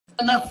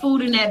enough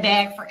food in that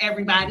bag for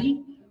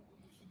everybody.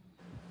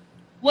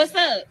 What's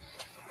up?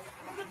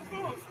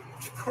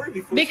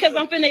 Because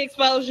I'm finna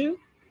expose you.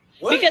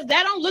 What? Because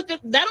that don't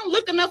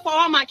look enough for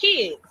all my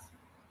kids.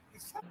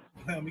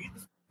 That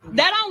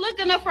don't look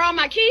enough for all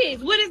my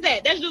kids. What is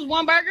that? That's just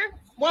one burger?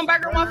 One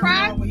burger, one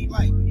fry?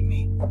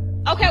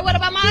 Okay, what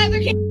about my other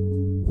kids?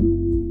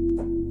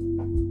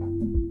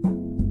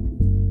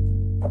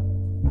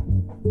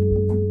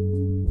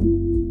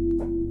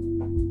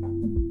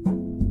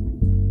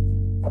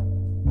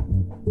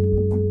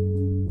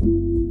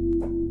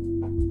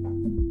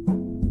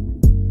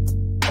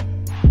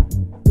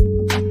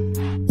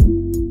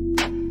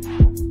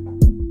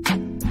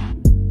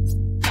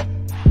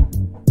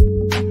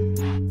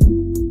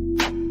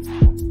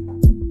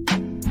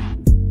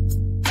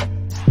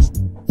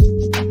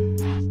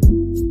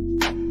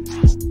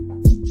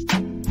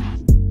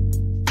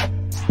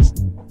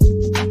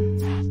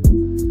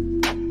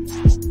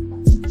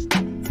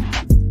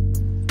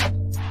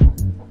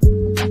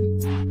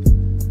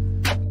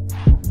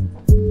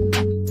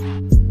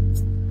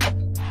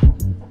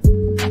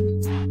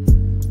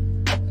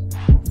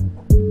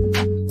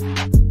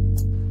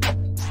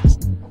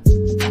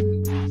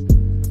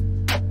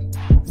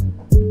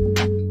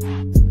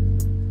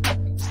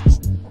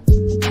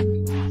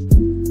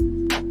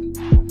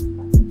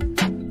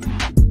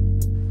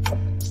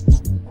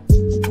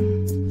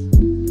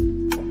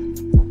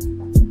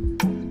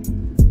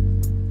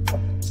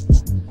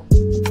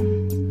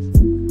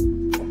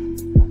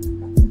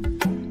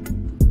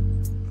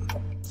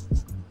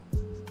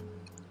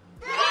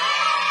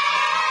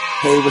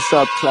 Hey, what's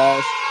up,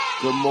 class?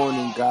 Good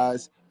morning,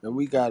 guys. And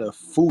we got a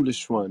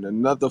foolish one,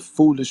 another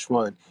foolish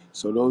one.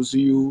 So those of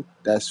you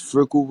that's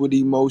frickled with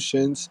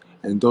emotions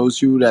and those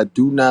of you that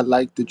do not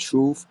like the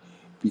truth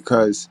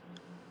because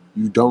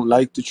you don't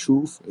like the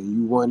truth and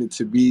you want it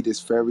to be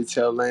this fairy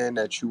tale land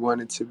that you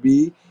want it to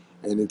be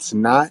and it's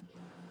not,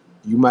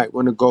 you might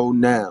want to go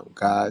now,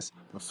 guys.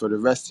 But for the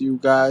rest of you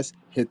guys,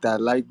 hit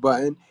that like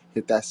button,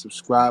 hit that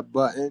subscribe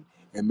button,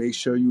 and make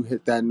sure you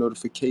hit that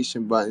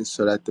notification button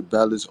so that the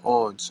bell is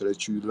on, so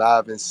that you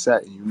live and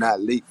set and you're not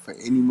late for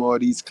any more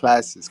of these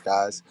classes,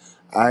 guys.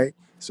 All right?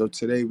 So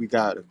today we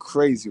got a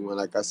crazy one,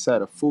 like I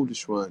said, a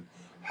foolish one.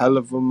 Hell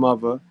of a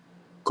mother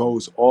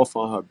goes off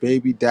on her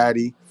baby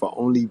daddy for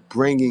only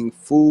bringing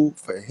food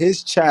for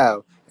his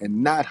child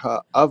and not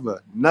her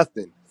other,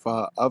 nothing for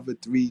her other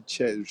three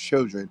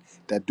children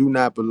that do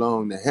not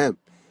belong to him.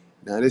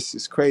 Now this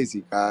is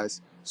crazy,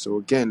 guys. So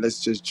again, let's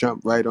just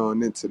jump right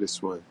on into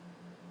this one.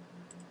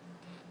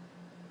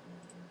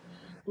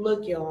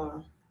 Look,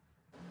 y'all.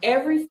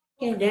 Every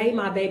fucking day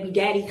my baby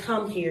daddy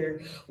come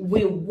here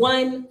with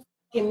one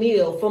fucking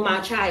meal for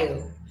my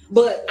child.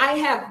 But I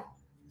have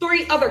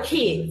 3 other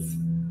kids.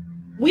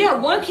 We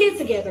have 1 kid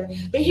together,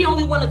 but he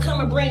only want to come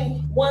and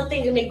bring one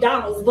thing to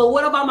McDonald's. But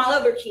what about my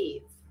other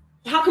kids?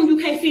 How come you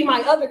can't feed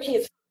my other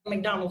kids from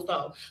McDonald's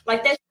though?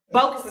 Like that's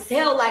bogus as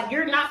hell. Like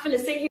you're not finna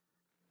sit here.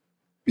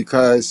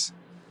 Because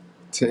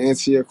to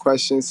answer your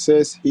question,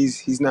 sis,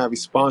 he's not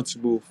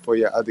responsible for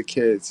your other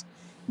kids.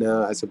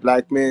 Now, as a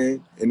black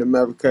man in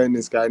America in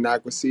this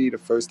gynocracy, the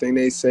first thing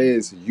they say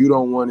is you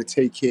don't want to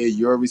take care of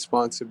your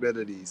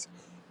responsibilities.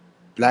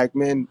 Black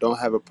men don't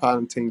have a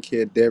problem taking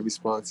care of their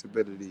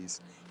responsibilities.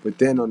 But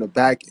then on the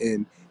back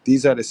end,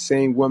 these are the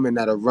same women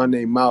that run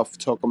their mouth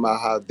talking about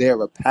how they're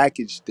a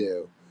package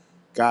deal.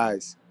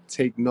 Guys,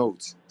 take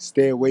notes.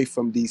 Stay away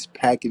from these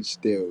package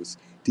deals.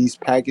 These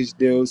package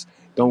deals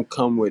don't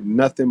come with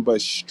nothing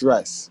but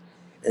stress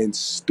and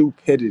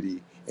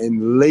stupidity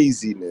and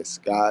laziness,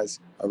 guys.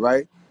 All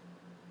right?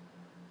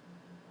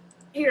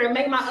 Here and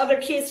make my other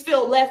kids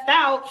feel left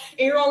out,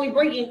 and you're only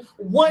bringing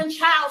one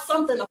child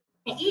something to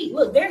eat.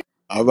 Look, there.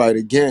 All right,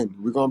 again,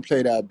 we're going to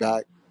play that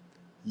back.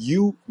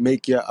 You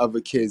make your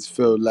other kids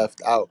feel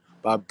left out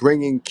by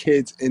bringing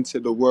kids into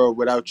the world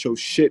without your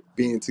shit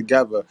being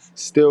together,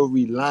 still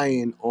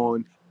relying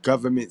on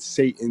government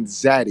Satan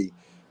zaddy. You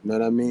know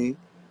what I mean?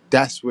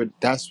 That's what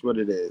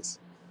it is.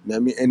 You know what I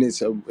mean? And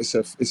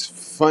it's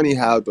funny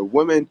how the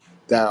women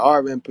that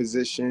are in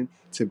position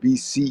to be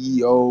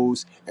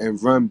CEOs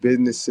and run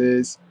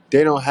businesses,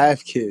 they don't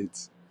have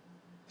kids.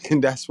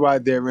 And that's why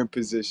they're in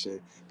position.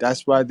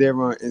 That's why they're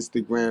on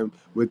Instagram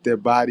with their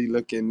body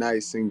looking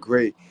nice and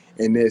great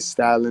and they're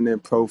styling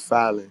and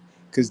profiling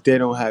because they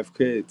don't have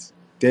kids.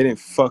 They didn't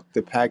fuck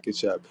the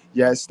package up.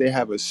 Yes, they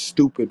have a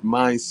stupid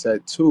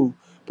mindset too,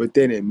 but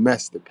they didn't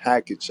mess the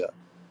package up.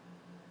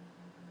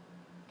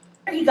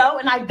 There you go,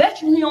 and I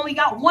bet you he only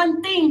got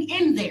one thing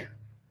in there.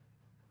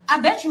 I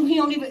bet you he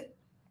don't even.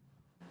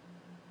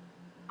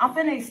 I'm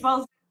finna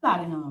expose out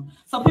of him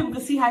so people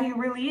can see how he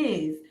really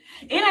is.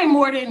 It ain't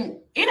more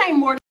than.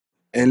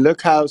 And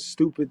look how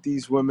stupid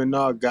these women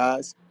are,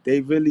 guys.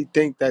 They really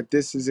think that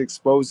this is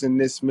exposing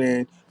this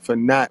man for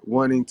not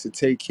wanting to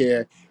take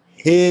care of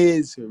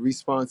his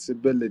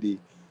responsibility.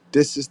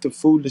 This is the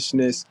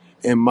foolishness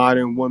in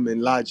modern woman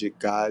logic,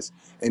 guys.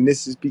 And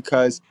this is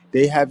because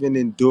they haven't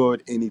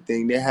endured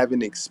anything. They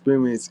haven't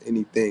experienced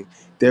anything.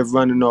 They're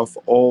running off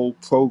old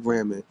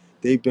programming.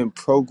 They've been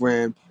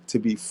programmed to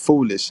be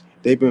foolish.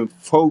 They've been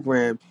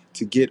programmed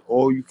to get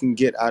all you can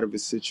get out of a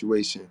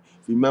situation.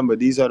 Remember,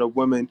 these are the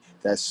women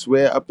that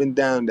swear up and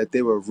down that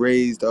they were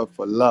raised up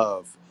for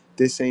love.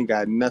 This ain't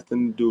got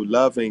nothing to do.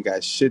 Love ain't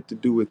got shit to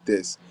do with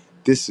this.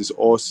 This is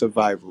all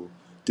survival.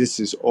 This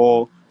is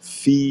all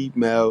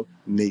female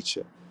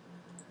nature.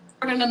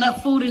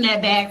 Enough food in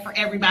that bag for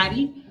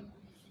everybody.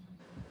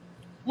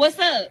 What's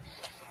up?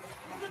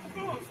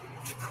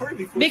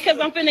 Because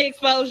I'm finna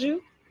expose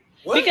you.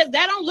 What? Because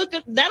that don't look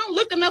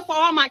enough for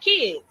all my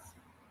kids.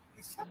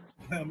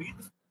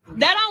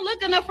 That don't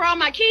look enough for all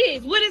my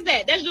kids. What is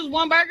that? That's just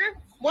one burger?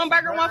 One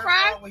burger, one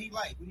fry? What he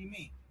like? What do you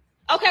mean?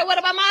 Okay, what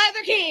about my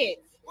other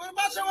kids? What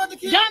about your other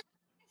kids? Okay,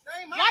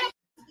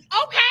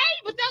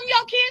 but them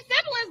your kids'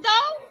 siblings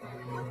though.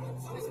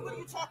 So what are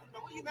you talking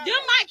about? What are you mad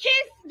about? My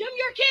kids, them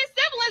your kids'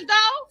 siblings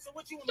though. So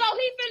what you? So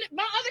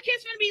my other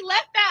kids finna be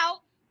left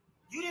out.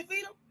 You didn't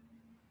feed them?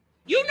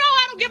 You know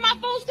I don't give my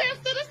food stamps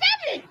to the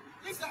seven.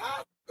 Listen,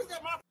 is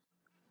that my?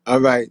 All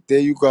right, there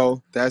you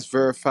go. That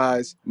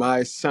verifies my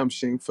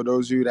assumption. For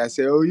those of you that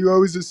say, "Oh, you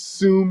always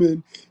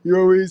assuming," you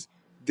always.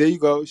 There you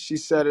go. She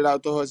said it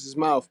out the horse's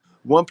mouth.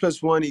 1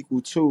 + 1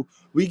 = 2.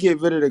 We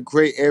get rid of the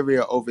gray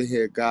area over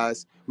here,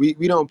 guys. We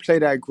don't play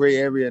that gray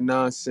area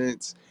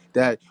nonsense.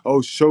 That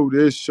show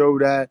this, show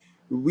that.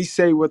 We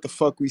say what the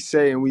fuck we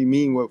say, and we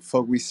mean what the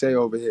fuck we say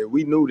over here.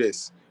 We knew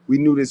this. We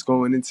knew this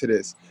going into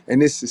this,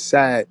 and this is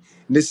sad.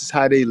 And this is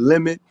how they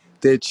limit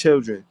their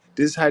children.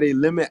 This is how they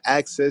limit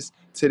access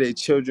to their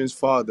children's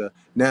father.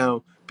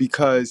 Now,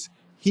 because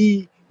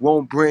he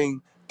won't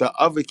bring the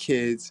other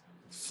kids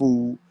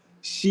food,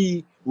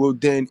 she will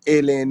then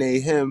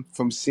alienate him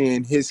from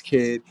seeing his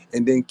kid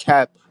and then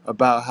cap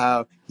about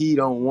how he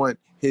don't want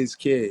his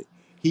kid.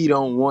 He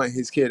don't want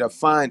his kid, or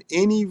find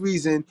any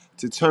reason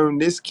to turn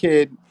this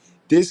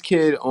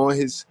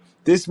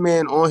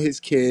man on his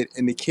kid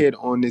and the kid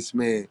on this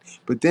man.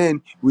 But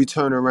then we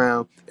turn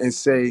around and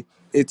say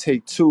it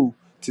take two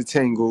to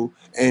tangle,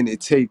 and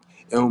it take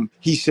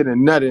he should have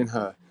nutted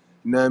her.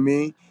 You know what I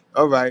mean?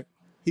 All right,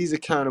 he's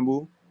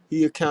accountable.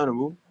 He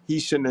accountable. He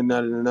shouldn't have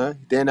nutted in her.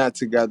 They're not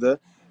together,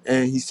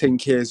 and he's taking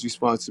care of his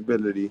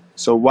responsibility.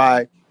 So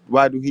why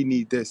do he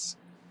need this?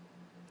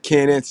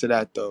 Can't answer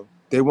that though.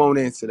 They won't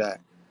answer that.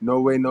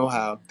 No way, no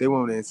how. They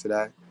won't answer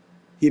that.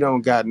 He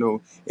don't got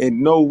no, and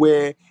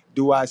nowhere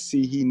do I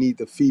see he need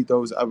to feed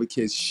those other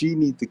kids. She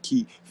need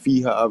to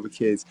feed her other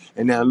kids.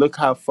 And now look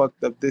how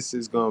fucked up this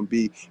is gonna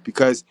be,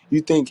 because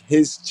you think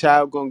his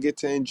child gonna get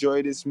to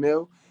enjoy this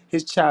meal?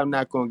 His child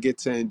not gonna get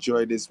to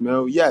enjoy this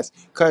meal. Yes,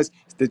 because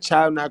the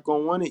child not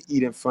gonna want to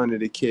eat in front of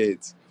the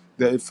kids,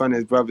 in front of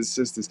his brothers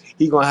and sisters.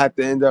 He gonna have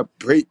to end up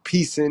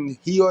piecing.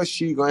 He or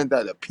she gonna end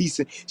up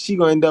piecing. She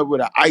gonna end up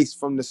with an ice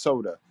from the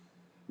soda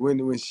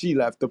when she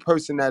left, the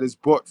person that is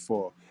bought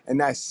for. And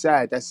that's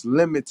sad. That's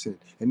limiting.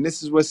 And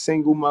this is what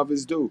single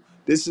mothers do.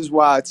 This is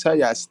why I tell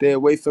you, I stay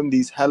away from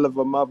these hell of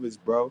a mothers,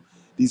 bro.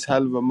 These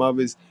hell of a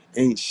mothers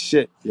ain't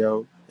shit,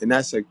 yo. And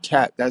that's a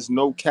cap. That's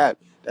no cap.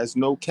 That's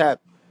no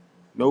cap.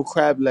 No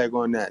crab leg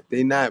on that.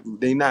 They not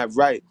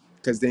right,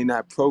 because they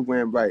not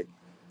programmed right.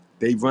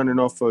 They running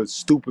off of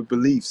stupid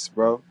beliefs,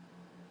 bro.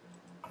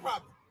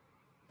 But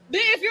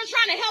if you're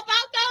trying to help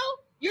out though,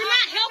 you're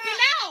not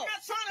helping out. I'm not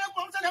trying to help.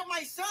 I'm trying to help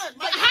my son.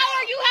 How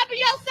are you helping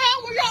your son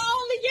when you're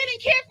only getting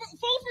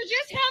food for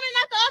just him and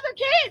not the other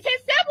kids,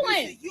 his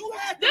siblings?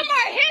 Them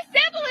are his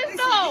siblings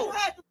though.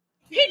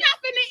 He's not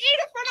finna eat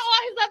in front of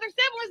all his other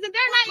siblings, and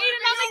they're not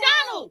eating on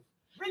McDonald's.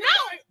 No,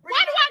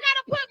 why do I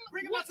gotta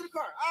bring him out to the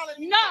car?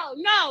 No.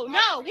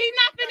 He's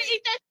not finna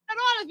eat that at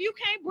all if you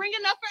can't bring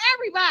enough for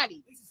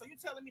everybody. So you're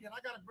telling me that I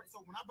gotta bring?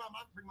 So when I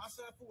bring my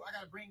son food, I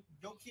gotta bring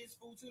your kids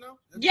food too now?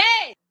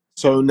 Yes.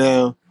 So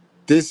now,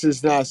 this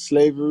is not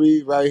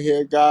slavery right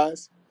here,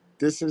 guys.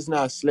 This is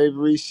not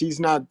slavery. She's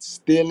not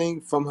stealing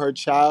from her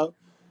child.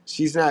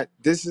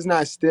 This is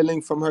not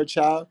stealing from her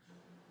child.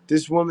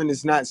 This woman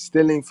is not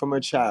stealing from her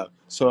child.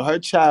 So her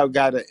child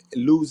got to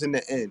lose in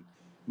the end.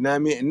 You know what I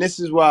mean? And this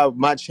is why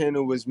my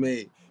channel was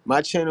made.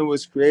 My channel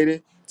was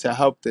created to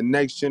help the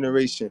next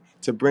generation,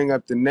 to bring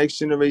up the next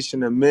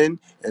generation of men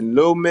and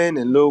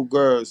little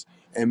girls,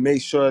 and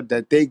make sure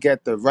that they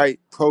get the right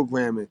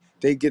programming.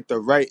 They get the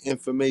right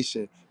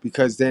information,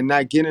 because they're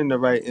not getting the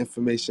right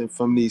information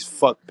from these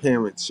fuck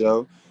parents,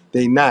 yo.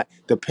 They not.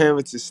 The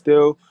parents are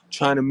still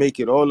trying to make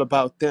it all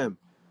about them.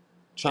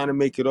 Trying to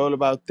make it all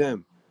about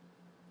them.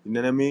 You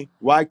know what I mean?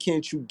 Why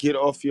can't you get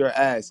off your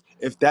ass?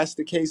 If that's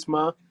the case,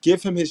 Mom,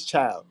 give him his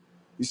child.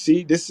 You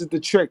see, this is the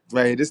trick,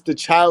 right? This is the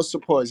child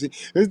support. See,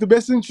 it's the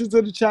best interest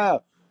of the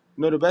child.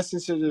 No, the best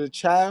interest of the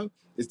child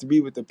is to be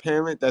with the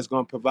parent that's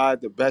going to provide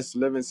the best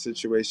living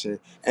situation.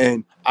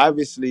 And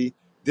obviously,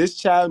 this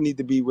child need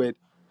to be with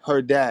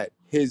her dad,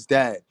 his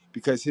dad,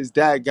 because his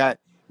dad got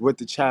what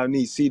the child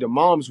needs. See, the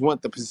moms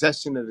want the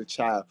possession of the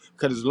child,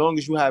 because as long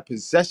as you have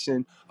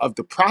possession of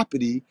the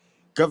property,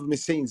 government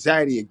St.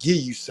 Zaddy will give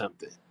you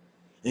something.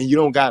 And you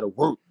don't gotta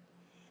work,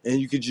 and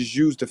you could just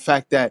use the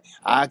fact that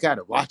I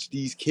gotta watch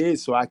these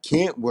kids, so I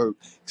can't work,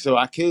 so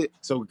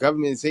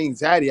government's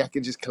anxiety, I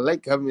could just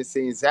collect government's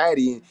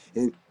anxiety,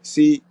 and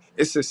see,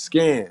 It's a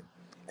scam.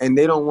 And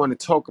they don't want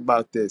to talk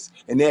about this.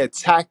 And they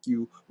attack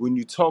you when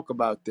you talk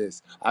about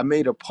this. I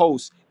made a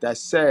post that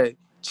said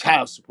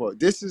child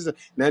support.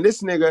 Now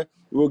this nigga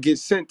will get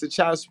sent to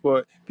child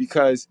support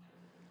because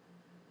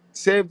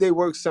say if they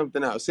work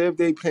something out, say if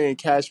they paying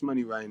cash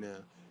money right now,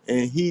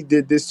 and he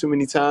did this too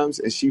many times,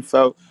 and she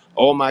felt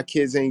all my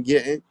kids ain't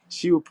getting,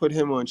 she would put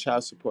him on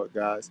child support,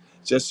 guys,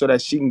 just so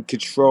that she can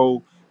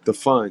control the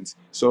funds.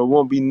 So it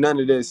won't be none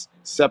of this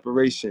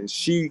separation.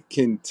 She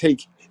can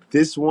take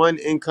this one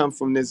income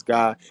from this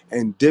guy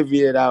and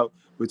divvy it out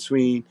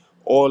between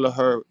all of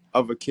her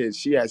other kids.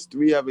 She has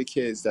 3 other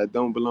kids that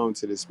don't belong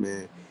to this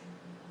man.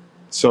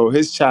 So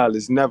his child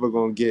is never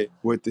gonna get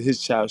what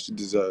his child should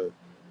deserve.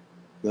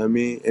 You know what I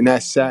mean? And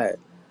that's sad.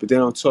 But they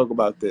don't talk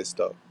about this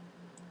though.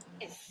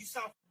 You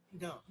sound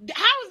dumb.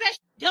 How is that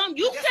dumb?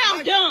 You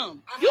sound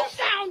dumb. You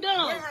sound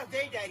dumb. Where are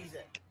they daddies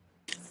at?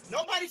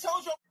 Nobody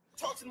told you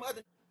to talk to them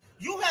other.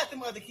 You had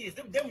them other kids.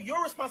 Them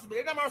your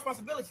responsibility. They're not my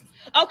responsibility.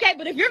 Okay,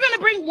 but if you're gonna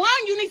bring one,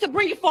 you need to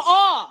bring it for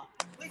all.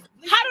 How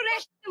do that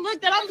shit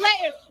look that I'm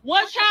letting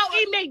one child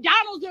eat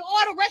McDonald's and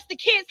all the rest of the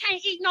kids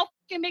can't eat no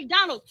fucking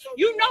McDonald's? So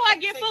you know I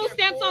get food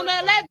stamps on the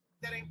 11th.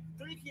 That ain't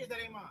 3 kids that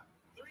ain't mine.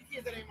 3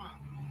 kids that ain't mine.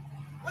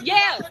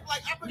 Yeah.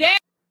 Like?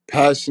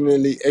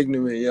 Passionately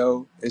ignorant,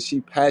 yo. And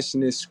she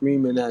passionate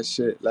screaming that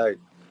shit. Like,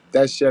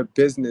 that's your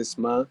business,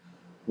 man.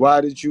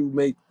 Why did you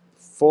make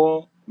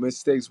 4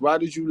 mistakes? Why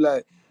did you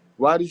let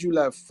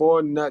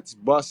 4 nuts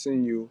bust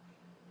in you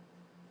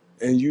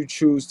and you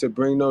choose to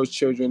bring those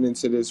children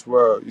into this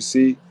world? You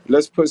see,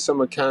 let's put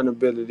some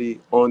accountability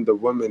on the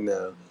woman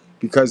now.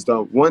 Because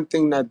the one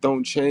thing that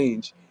don't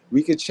change,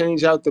 we could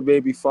change out the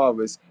baby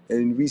fathers,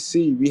 and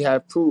we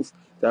have proof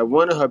that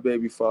one of her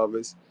baby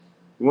fathers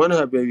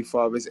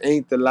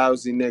ain't the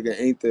lousy nigga,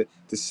 ain't the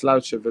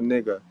slouch of a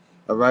nigga,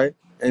 all right?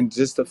 And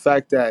just the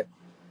fact that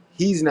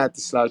he's not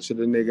the slouch of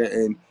the nigga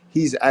and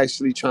he's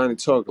actually trying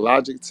to talk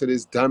logic to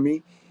this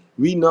dummy,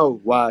 we know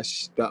why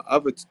the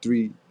other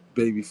 3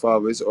 baby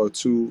fathers or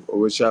 2 or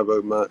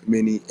whichever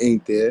many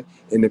ain't there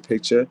in the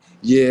picture.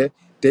 Yeah,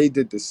 they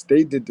did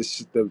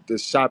the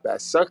shop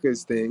at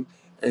suckers thing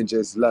and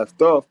just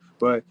left off,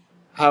 but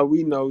how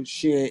we know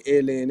she ain't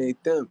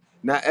alienate them?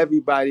 Not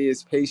everybody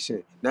is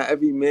patient. Not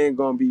every man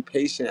gonna be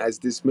patient as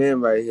this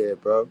man right here,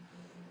 bro.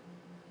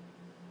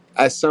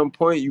 At some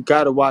point, you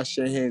gotta wash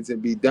your hands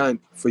and be done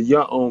for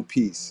your own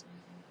peace.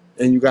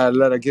 And you gotta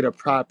let her get a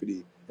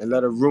property and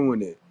let her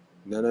ruin it.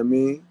 You know what I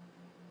mean?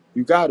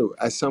 You got to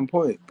at some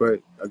point.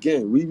 But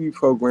again, we be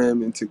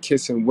programmed into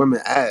kissing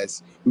women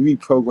ass. We be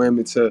programmed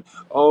into,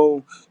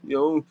 oh,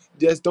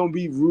 just don't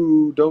be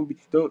rude.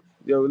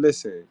 Yo,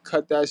 listen,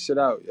 cut that shit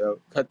out, yo.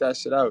 Cut that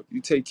shit out.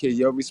 You take care of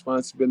your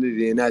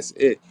responsibility and that's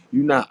it.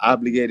 You're not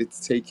obligated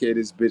to take care of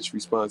this bitch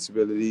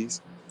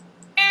responsibilities.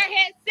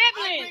 Airhead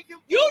sibling.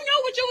 You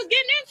knew what you was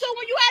getting into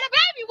when you had a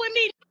baby with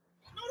me.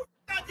 No,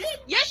 I did.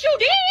 Yes, you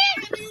did.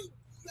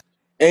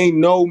 Ain't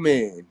no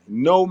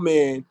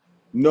man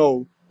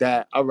know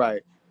that, all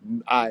right,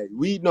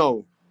 we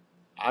know.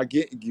 I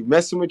get you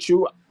messing with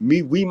you.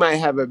 We might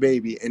have a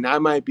baby, and I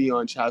might be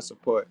on child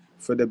support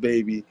for the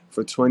baby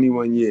for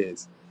 21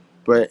 years.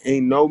 But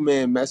ain't no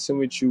man messing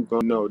with you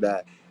gonna know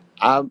that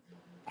I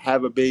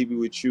have a baby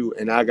with you,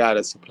 and I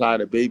gotta supply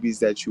the babies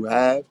that you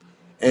have.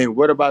 And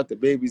what about the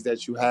babies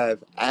that you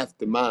have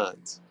after mine?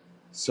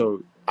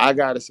 So I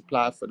gotta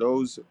supply for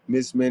those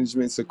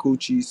mismanagements of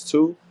coochies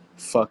too.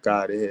 Fuck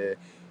out of here.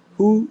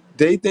 Who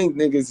they think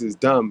niggas is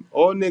dumb.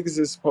 All niggas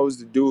is supposed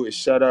to do is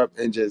shut up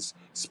and just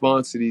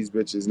sponsor these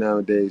bitches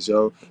nowadays,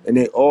 yo. And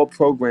they all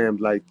programmed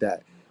like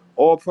that.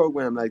 All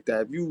programmed like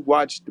that. If you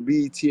watched the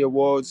BET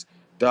Awards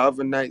the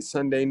other night,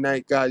 Sunday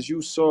night, guys,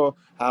 you saw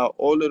how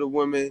all of the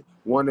women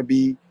want to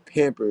be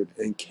pampered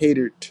and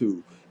catered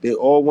to. They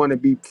all want to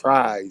be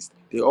prized.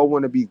 They all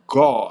want to be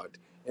God.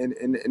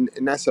 And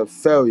that's a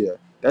failure.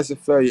 That's a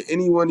failure.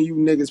 Any one of you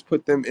niggas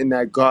put them in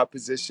that God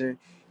position,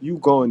 you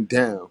going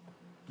down.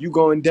 You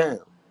going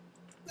down.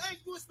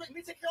 You expect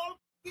me to take care of all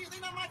the kids?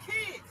 They're not my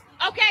kids.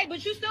 Okay,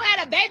 but you still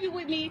had a baby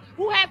with me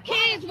who have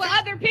kids with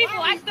other people.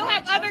 I still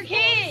have other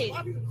kids.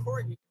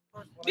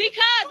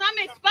 Because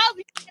I'm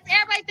exposing.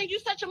 Everybody think you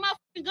such a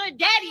motherfucking good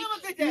daddy.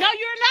 No, you're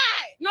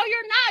not. No,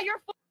 you're not. You're.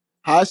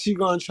 How's she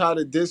gonna try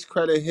to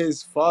discredit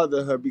his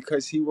fatherhood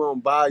because he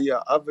won't buy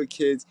your other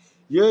kids?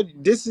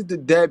 This is the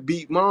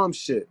deadbeat mom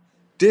shit.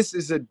 This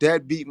is a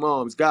deadbeat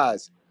moms,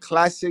 guys.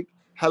 Classic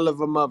hell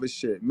of a mother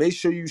shit. Make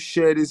sure you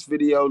share this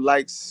video,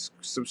 like,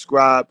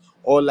 subscribe,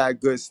 all that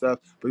good stuff.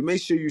 But make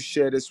sure you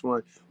share this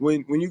one.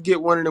 When you get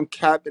one of them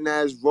capping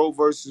ass Roe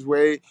versus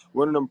Wade,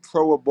 one of them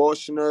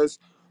pro-abortioners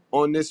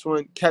on this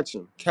one, catch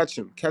him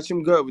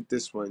good with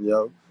this one,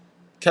 yo.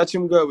 Catch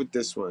him good with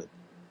this one.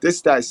 This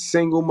that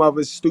single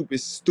mother stupid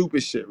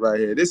shit right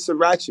here. This a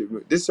ratchet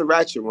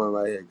one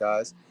right here,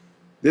 guys.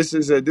 This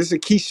is a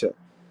Keisha.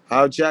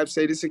 How Jab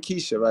say this a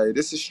Keisha right here.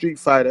 This is Street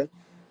Fighter.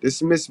 This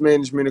is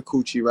mismanagement of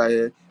coochie right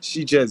here.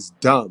 She just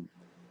dumb.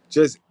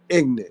 Just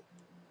ignorant.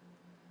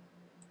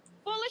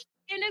 Foolish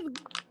in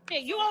this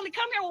shit. You only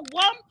come here with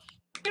one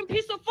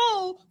piece of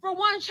food for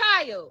one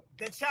child.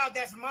 The child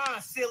that's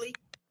mine, silly.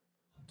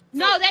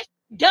 No, that's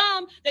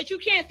dumb that you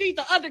can't feed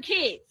the other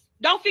kids.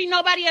 Don't feed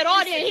nobody at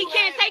all. Then he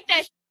can't take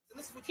that.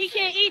 He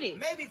can't eat it.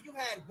 Maybe if you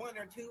had one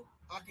or two,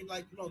 I could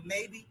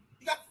maybe.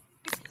 You got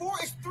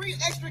it's 3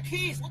 extra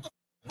kids. What the?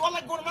 Do I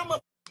like going to my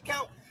mother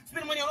account,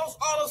 spending money on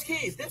all those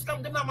kids?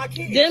 Them not my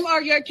kids. Them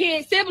are your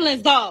kids'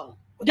 siblings, though.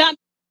 Dumb.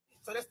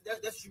 So that's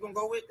what you gonna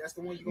go with. That's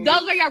the one you gonna.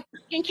 Those are your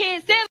fucking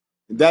kids' siblings.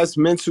 That's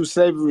mental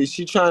slavery.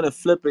 She trying to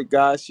flip it,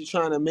 guys. She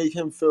trying to make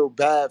him feel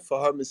bad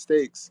for her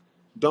mistakes.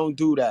 Don't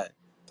do that.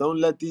 Don't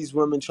let these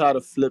women try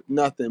to flip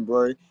nothing,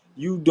 bro.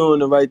 You doing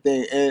the right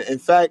thing. And in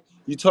fact,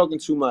 you talking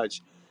too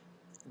much.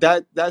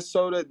 That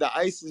soda, the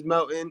ice is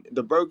melting,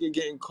 the burger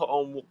getting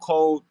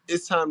cold.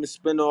 It's time to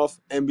spin off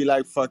and be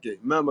like, fuck it.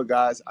 Remember,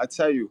 guys, I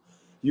tell you,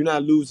 you're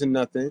not losing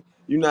nothing.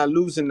 You're not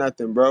losing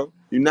nothing, bro.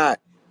 You're not.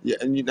 Yeah,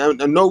 and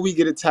I know we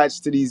get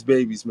attached to these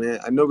babies, man.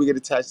 I know we get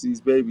attached to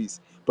these babies.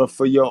 But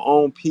for your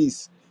own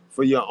peace,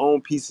 for your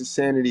own peace of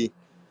sanity,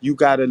 you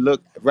gotta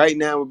look. Right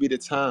now would be the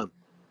time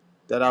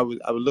that I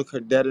would look her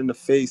dead in the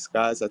face,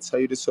 guys. I tell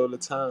you this all the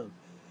time.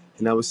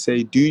 And I would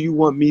say, do you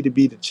want me to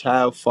be the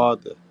child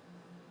father?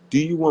 Do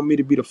you want me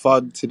to be the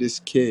father to this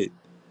kid?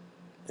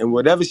 And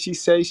whatever she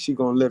says, she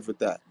gonna live with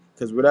that.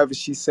 Because whatever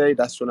she say,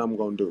 that's what I'm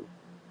gonna do.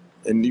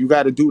 And you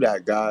gotta do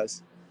that,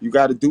 guys. You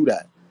gotta do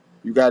that.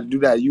 You gotta do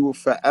that. You will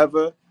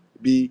forever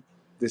be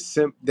the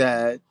simp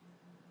dad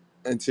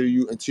until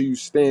you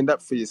stand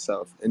up for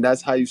yourself. And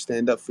that's how you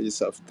stand up for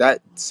yourself.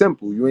 That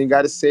simple. You ain't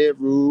gotta say it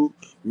rude.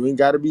 You ain't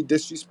gotta be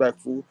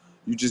disrespectful.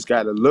 You just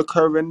gotta look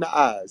her in the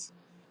eyes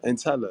and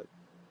tell her.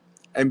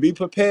 And be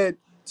prepared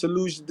to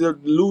lose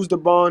the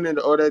bond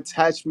or the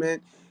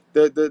attachment,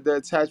 the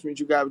attachment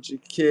you got with your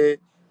kid.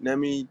 And I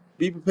mean,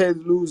 be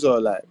prepared to lose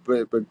all that.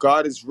 But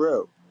God is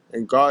real,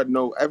 and God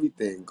know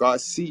everything.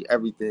 God see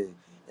everything,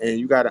 and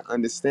you got to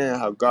understand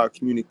how God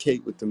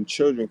communicate with them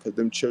children, because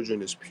them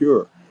children is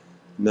pure.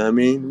 You know what I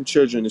mean? Them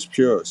children is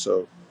pure.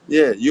 So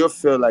yeah, you'll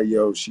feel like,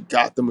 yo, she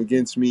got them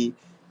against me.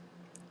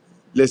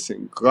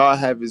 Listen, God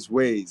have His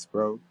ways,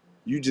 bro.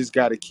 You just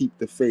got to keep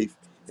the faith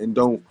and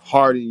don't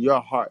harden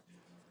your heart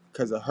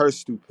because of her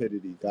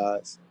stupidity,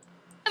 guys.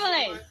 So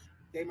that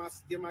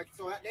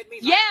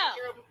means yeah.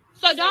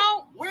 So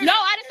don't. No,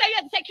 I didn't say you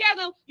have to take care of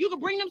them. You can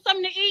bring them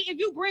something to eat if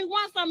you bring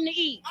one something to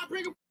eat. I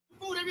bring them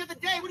food every other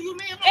day. What do you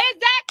mean?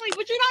 Exactly,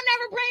 but you don't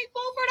never bring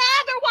food for the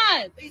other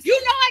ones. You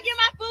know I get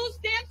my food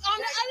stamps on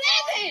the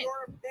 11th.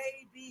 Your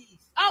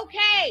babies.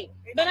 Okay,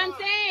 but I'm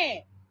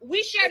saying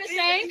we share the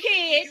same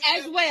kid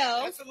as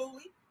well.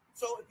 Absolutely.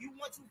 So if you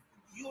want to,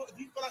 if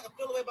you feel like I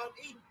feel the way about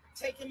eating,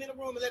 take him in the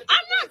room and let him.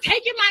 I'm not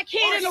taking my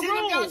kid in the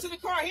room. Down to the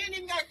car. He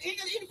ain't got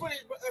eating for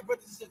his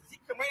brothers. He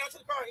come right out to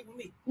the car and eat with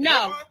me.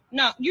 No.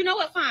 You know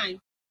what? Fine.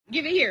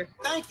 Give it here.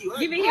 Thank you.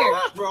 Give it here.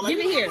 Give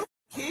it here.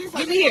 Give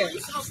it here.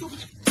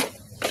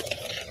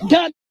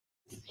 Done.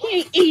 He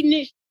ain't eating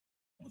this.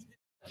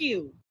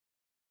 You.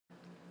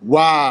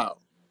 Wow.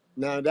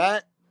 Now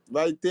that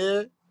right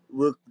there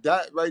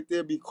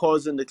be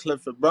causing the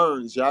Clifford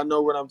Burns. Y'all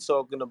know what I'm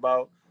talking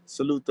about.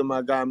 Salute to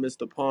my guy,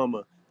 Mr.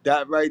 Palmer.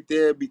 That right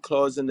there be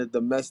causing the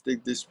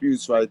domestic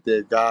disputes right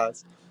there,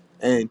 guys.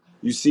 And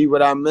you see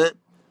what I meant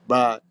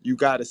by you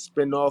got to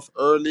spin off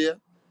earlier?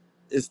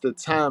 It's the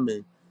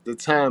timing. The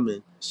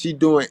timing. She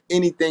doing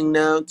anything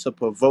now to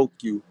provoke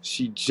you.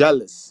 She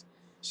jealous.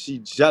 She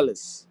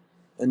jealous.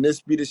 And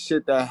this be the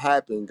shit that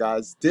happened,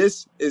 guys.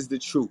 This is the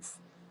truth.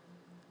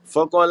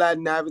 Fuck all that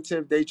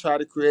narrative they try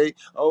to create.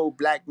 Oh,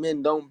 black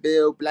men don't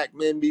build. Black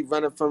men be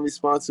running from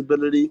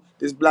responsibility.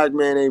 This black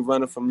man ain't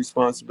running from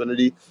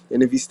responsibility.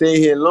 And if he stay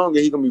here longer,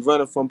 he gonna be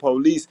running from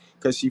police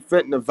because she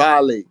fitting to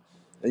violate.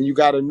 And you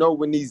gotta know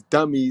when these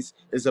dummies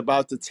is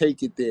about to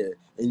take it there.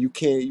 And you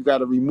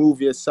gotta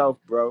remove yourself,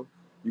 bro.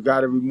 You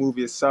gotta remove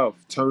yourself.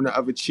 Turn the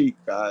other cheek,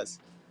 guys.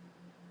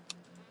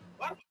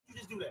 Why don't you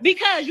just do that?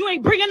 Because you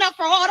ain't bringing up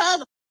for all the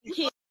other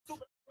kids.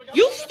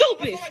 You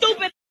stupid.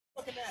 Selfish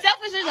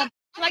as a.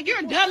 Like,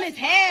 you're dumb as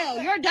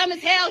hell. You're dumb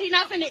as hell. He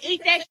not finna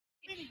eat that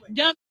shit.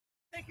 Dumb.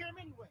 Take care of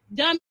him anyway.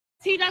 Dumb.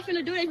 He not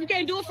finna do that. If you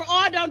can't do it for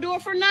all, don't do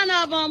it for none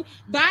of them.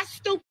 Bye,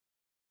 stupid.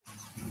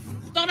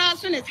 Thought I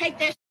was finna take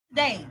that shit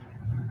today.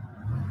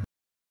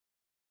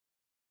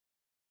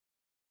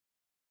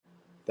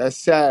 That's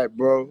sad,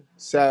 bro.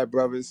 Sad,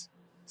 brothers.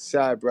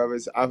 Sad,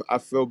 brothers. I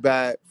feel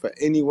bad for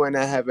anyone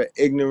that have an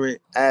ignorant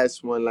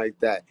ass one like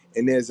that.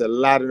 And there's a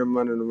lot of them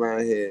running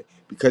around here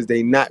because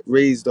they not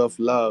raised off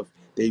love.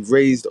 They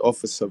raised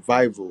off of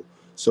survival.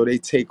 So they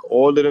take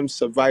all of them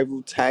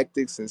survival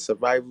tactics and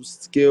survival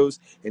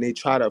skills and they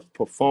try to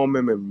perform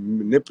them and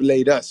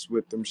manipulate us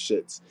with them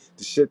shits.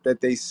 The shit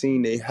that they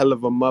seen they hell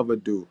of a mother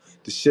do.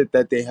 The shit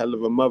that they hell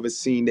of a mother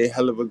seen they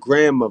hell of a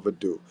grandmother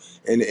do.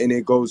 And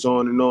it goes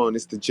on and on.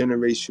 It's the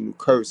generational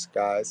curse,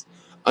 guys.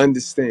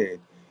 Understand.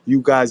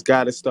 You guys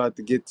got to start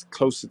to get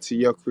closer to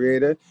your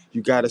creator.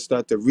 You got to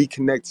start to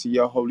reconnect to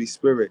your Holy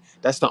Spirit.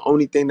 That's the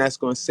only thing that's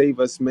going to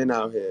save us men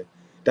out here.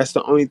 That's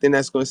the only thing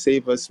that's going to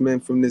save us men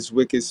from these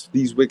wicked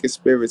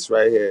spirits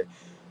right here.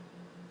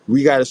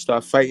 We got to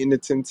start fighting the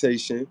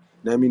temptation.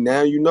 I mean,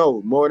 now you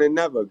know more than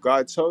ever.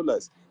 God told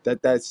us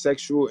that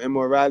sexual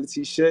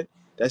immorality shit,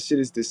 that shit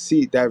is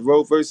deceit. That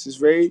Roe versus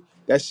Wade,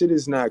 that shit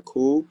is not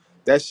cool.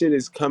 That shit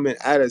is coming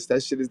at us.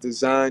 That shit is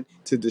designed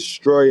to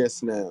destroy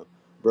us now,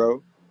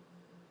 bro.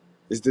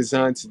 It's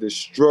designed to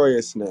destroy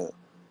us now.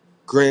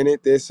 Granted,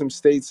 there's some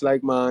states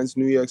like mine's,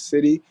 New York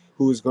City,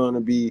 who is going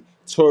to be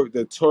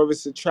the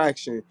tourist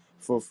attraction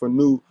for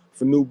new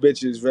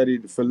bitches ready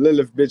for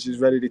Lilith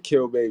bitches ready to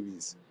kill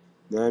babies.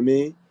 You know what I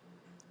mean?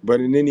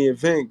 But in any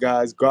event,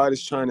 guys, God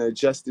is trying to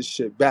adjust this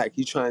shit back.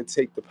 He trying to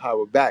take the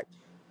power back.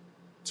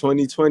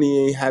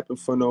 2020 ain't happened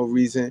for no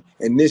reason,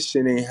 and this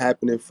shit ain't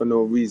happening for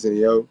no reason,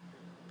 yo.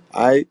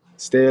 Alright?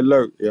 Stay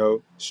alert,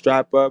 yo.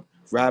 Strap up,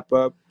 wrap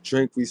up,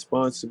 drink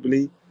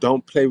responsibly.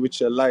 Don't play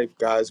with your life,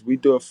 guys. We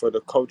do it for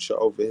the culture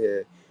over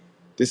here.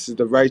 This is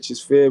the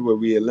righteous fear where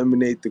we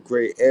eliminate the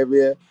gray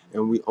area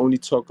and we only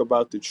talk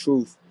about the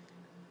truth.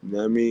 You know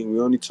what I mean?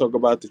 We only talk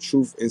about the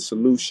truth and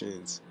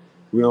solutions.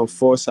 We don't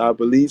force our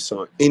beliefs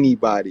on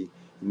anybody.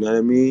 You know what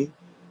I mean?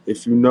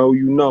 If you know,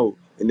 you know.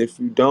 And if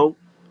you don't,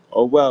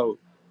 oh well.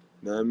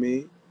 You know what I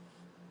mean?